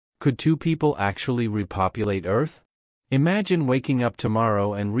Could two people actually repopulate Earth? Imagine waking up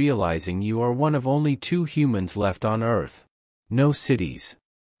tomorrow and realizing you are one of only 2 humans left on Earth. No cities.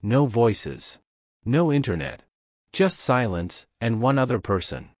 No voices. No internet. Just silence, and one other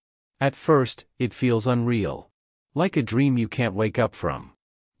person. At first, it feels unreal. Like a dream you can't wake up from.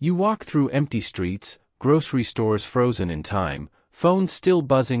 You walk through empty streets, grocery stores frozen in time, phones still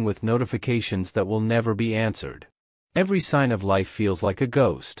buzzing with notifications that will never be answered. Every sign of life feels like a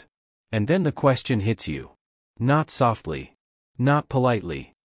ghost. And then the question hits you. Not softly. Not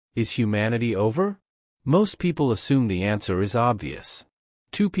politely. Is humanity over? Most people assume the answer is obvious.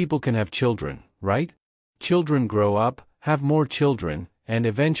 2 people can have children, right? Children grow up, have more children, and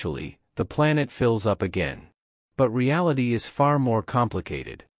eventually, the planet fills up again. But reality is far more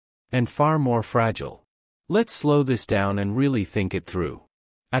complicated. And far more fragile. Let's slow this down and really think it through.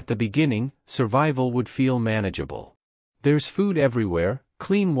 At the beginning, survival would feel manageable. There's food everywhere,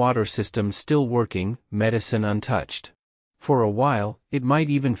 clean water systems still working, medicine untouched. For a while, it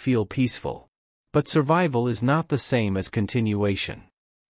might even feel peaceful. But survival is not the same as continuation.